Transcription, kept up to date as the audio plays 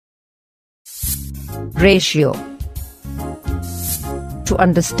Ratio. To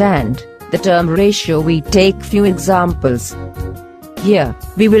understand the term ratio, we take few examples. Here,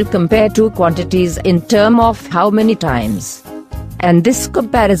 we will compare two quantities in term of how many times. And this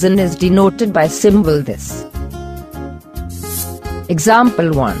comparison is denoted by symbol this.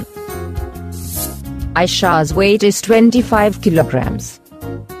 Example 1. Aisha's weight is 25 kilograms.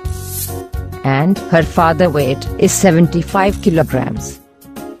 And her father weight is 75 kilograms.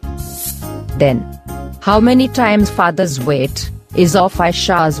 Then, how many times father's weight is of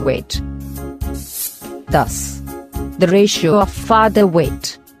Aisha's weight? Thus, the ratio of father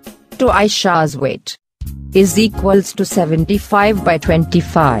weight to Aisha's weight is equals to 75 by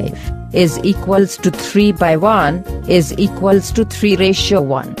 25 is equals to 3 by 1 is equals to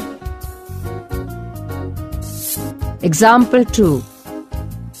 3:1. Example 2.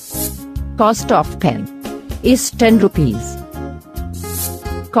 Cost of pen is 10 rupees.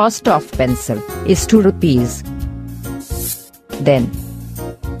 Cost of pencil is 2 rupees. Then,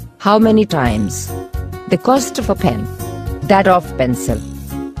 how many times the cost of a pen that of pencil?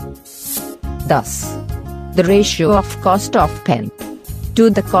 Thus, the ratio of cost of pen to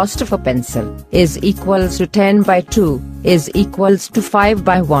the cost of a pencil is equals to 10 by 2 is equals to 5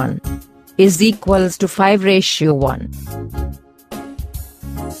 by 1 is equals to 5:1.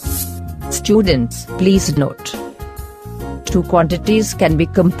 Students, please note, two quantities can be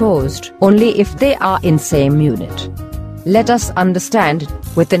composed only if they are in same unit. Let us understand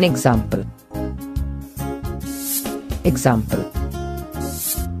with an example. Example.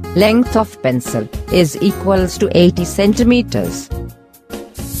 Length of pencil is equals to 80 centimeters.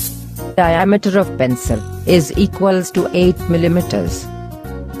 Diameter of pencil is equals to 8 millimeters.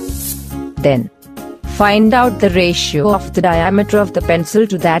 Then, find out the ratio of the diameter of the pencil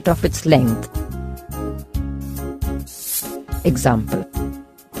to that of its length. Example.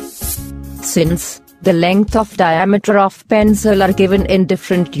 Since the length of diameter of pencil are given in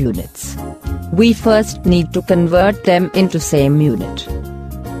different units, we first need to convert them into same unit.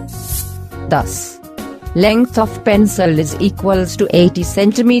 Thus, length of pencil is equals to 80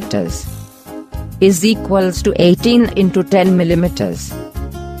 centimeters is equals to 18 into 10 millimeters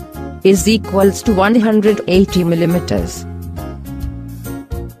is equals to 180 millimeters.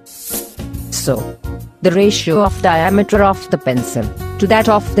 So, the ratio of diameter of the pencil to that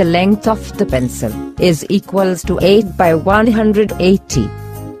of the length of the pencil is equals to 8 by 180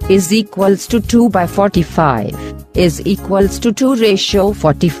 is equals to 2 by 45 is equals to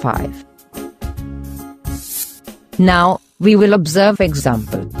 2:45. Now, we will observe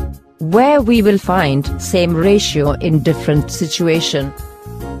example where we will find same ratio in different situation.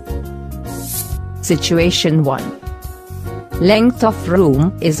 Situation 1. Length of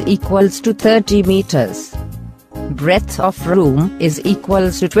room is equals to 30 meters. Breadth of room is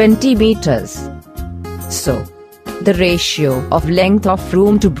equals to 20 meters. So, the ratio of length of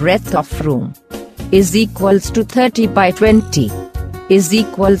room to breadth of room is equals to 30 by 20 is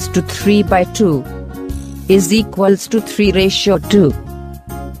equals to 3 by 2 is equals to 3:2.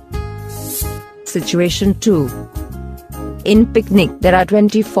 Situation 2. In picnic there are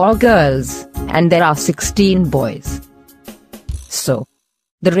 24 girls and there are 16 boys. So,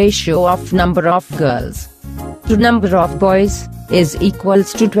 the ratio of number of girls to number of boys is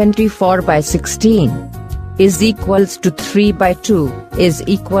equals to 24 by 16 is equals to 3 by 2 is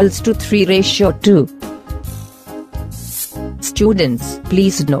equals to 3:2. Students,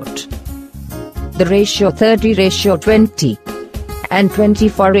 please note, the ratio 30:20 and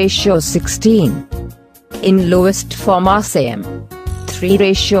 24:16 in lowest form are same,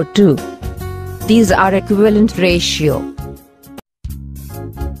 3:2. These are equivalent ratio.